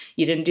 Because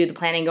you didn't do the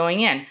planning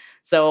going in.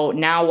 So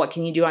now what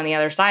can you do on the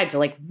other side to,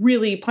 like,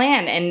 really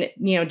plan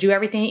and, do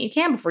everything that you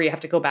can before you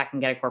have to go back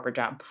and get a corporate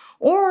job?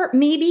 Or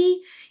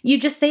maybe you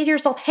just say to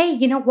yourself, hey,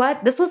 you know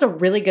what? This was a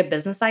really good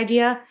business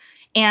idea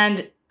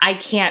and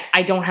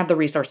I don't have the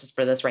resources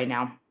for this right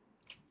now.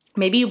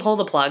 Maybe you pull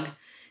the plug,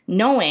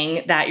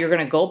 knowing that you're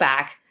going to go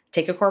back,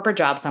 take a corporate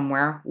job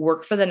somewhere,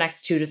 work for the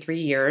next 2 to 3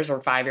 years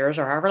or 5 years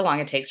or however long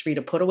it takes for you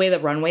to put away the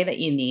runway that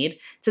you need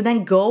to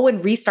then go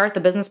and restart the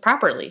business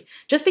properly.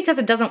 Just because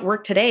it doesn't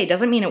work today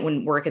doesn't mean it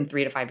wouldn't work in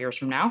 3 to 5 years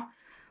from now.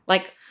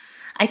 Like,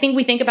 I think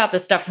we think about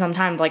this stuff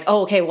sometimes like,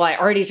 oh, okay, well, I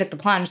already took the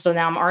plunge, so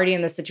now I'm already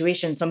in this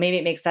situation, so maybe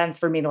it makes sense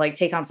for me to, like,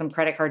 take on some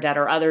credit card debt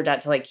or other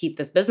debt to, like, keep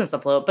this business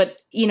afloat.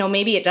 But,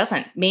 maybe it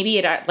doesn't. Maybe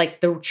it, like,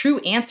 the true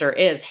answer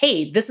is,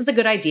 hey, this is a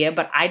good idea,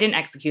 but I didn't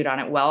execute on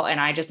it well, and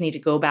I just need to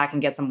go back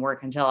and get some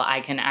work until I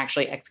can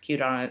actually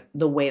execute on it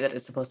the way that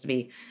it's supposed to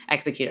be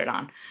executed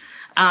on.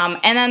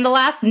 And then the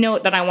last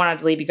note that I wanted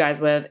to leave you guys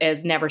with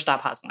is never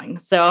stop hustling.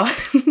 So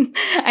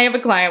I have a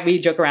client, we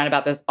joke around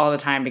about this all the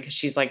time because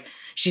she's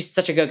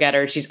such a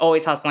go-getter. She's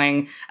always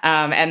hustling.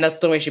 And that's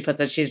the way she puts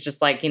it. She's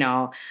just like,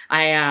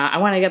 I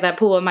want to get that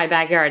pool in my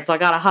backyard, so I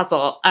got to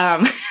hustle,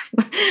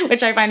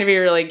 which I find to be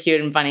really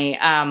cute and funny.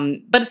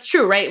 But it's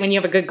true, right? When you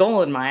have a good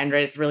goal in mind,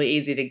 right, it's really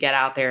easy to get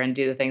out there and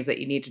do the things that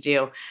you need to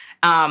do.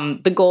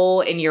 The goal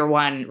in year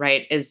 1,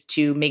 right, is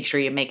to make sure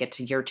you make it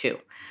to year 2.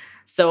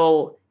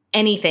 So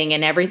anything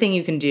and everything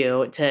you can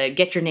do to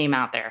get your name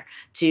out there,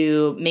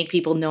 to make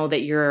people know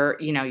that you're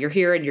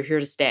here and you're here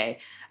to stay.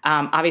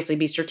 Obviously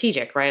be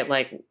strategic, right?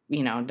 Like,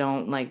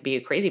 don't, like, be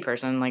a crazy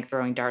person, like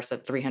throwing darts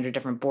at 300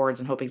 different boards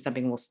and hoping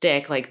something will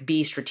stick. Like,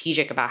 be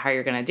strategic about how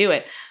you're going to do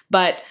it.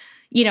 But,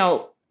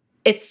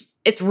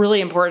 it's really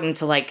important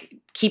to, like,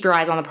 keep your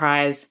eyes on the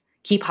prize,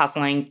 keep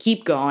hustling,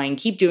 keep going,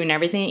 keep doing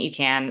everything that you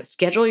can,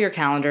 schedule your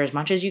calendar as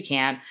much as you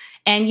can.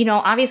 And,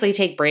 obviously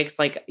take breaks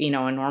like, a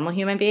normal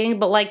human being,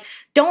 but, like,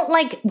 don't,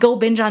 like, go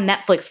binge on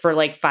Netflix for,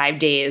 like, 5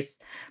 days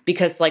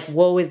because, like,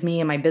 woe is me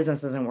and my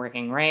business isn't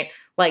working, right?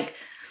 Like,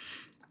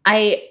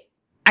 I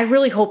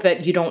really hope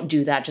that you don't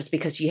do that just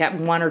because you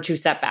have 1 or 2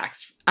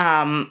 setbacks.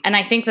 And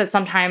I think that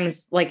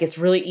sometimes, like, it's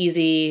really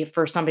easy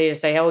for somebody to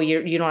say, oh,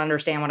 you don't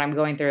understand what I'm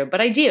going through. But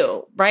I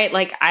do, right?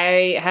 Like,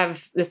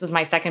 this is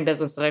my second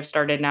business that I've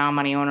started now,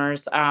 Money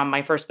Owners.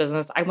 My first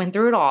business, I went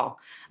through it all.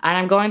 And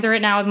I'm going through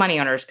it now with Money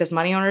Owners because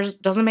Money Owners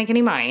doesn't make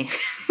any money.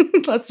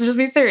 Let's just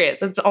be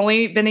serious. It's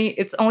only been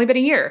a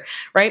year,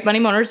 right?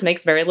 Money Owners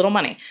makes very little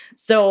money.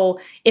 So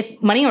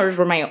if Money Owners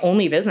were my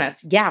only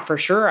business, yeah, for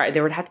sure,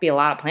 there would have to be a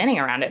lot of planning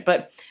around it.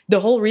 But the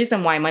whole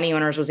reason why Money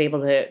Owners was able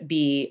to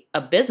be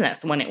a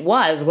business when it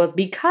was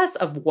because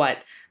of what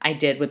I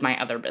did with my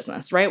other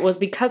business, right? Was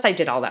because I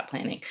did all that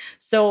planning.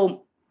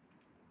 So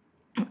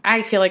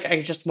I feel like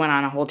I just went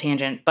on a whole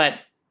tangent, but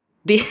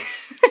the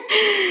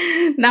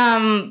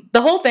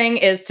the whole thing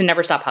is to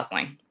never stop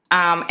hustling.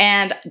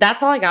 And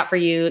that's all I got for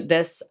you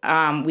this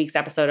week's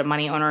episode of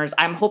Money Owners.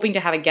 I'm hoping to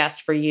have a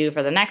guest for you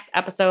for the next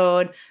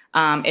episode.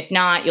 If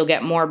not, you'll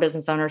get more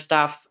business owner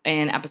stuff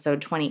in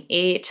episode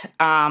 28.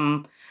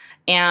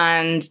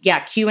 And yeah,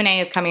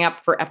 Q&A is coming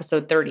up for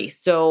episode 30.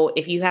 So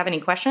if you have any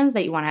questions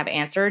that you want to have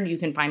answered, you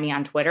can find me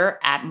on Twitter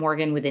at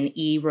Morgan with an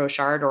E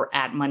Rochard or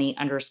at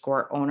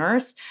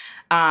money_owners.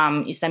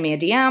 You send me a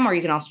DM, or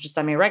you can also just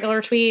send me a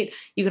regular tweet.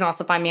 You can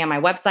also find me on my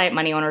website,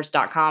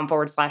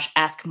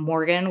 moneyowners.com/ask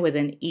Morgan with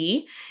an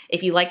E.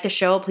 If you like the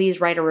show,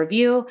 please write a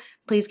review.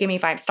 Please give me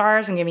 5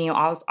 stars and give me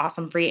all this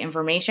awesome free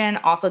information.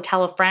 Also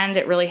tell a friend.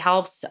 It really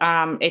helps.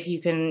 If you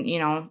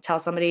can, tell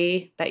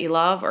somebody that you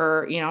love,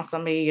 or,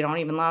 somebody you don't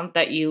even love,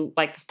 that you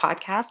like this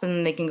podcast,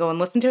 and they can go and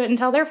listen to it and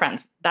tell their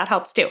friends. That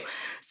helps too.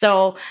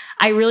 So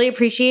I really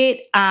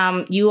appreciate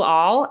you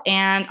all,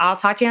 and I'll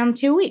talk to you in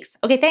 2 weeks.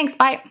 Okay, thanks.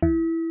 Bye.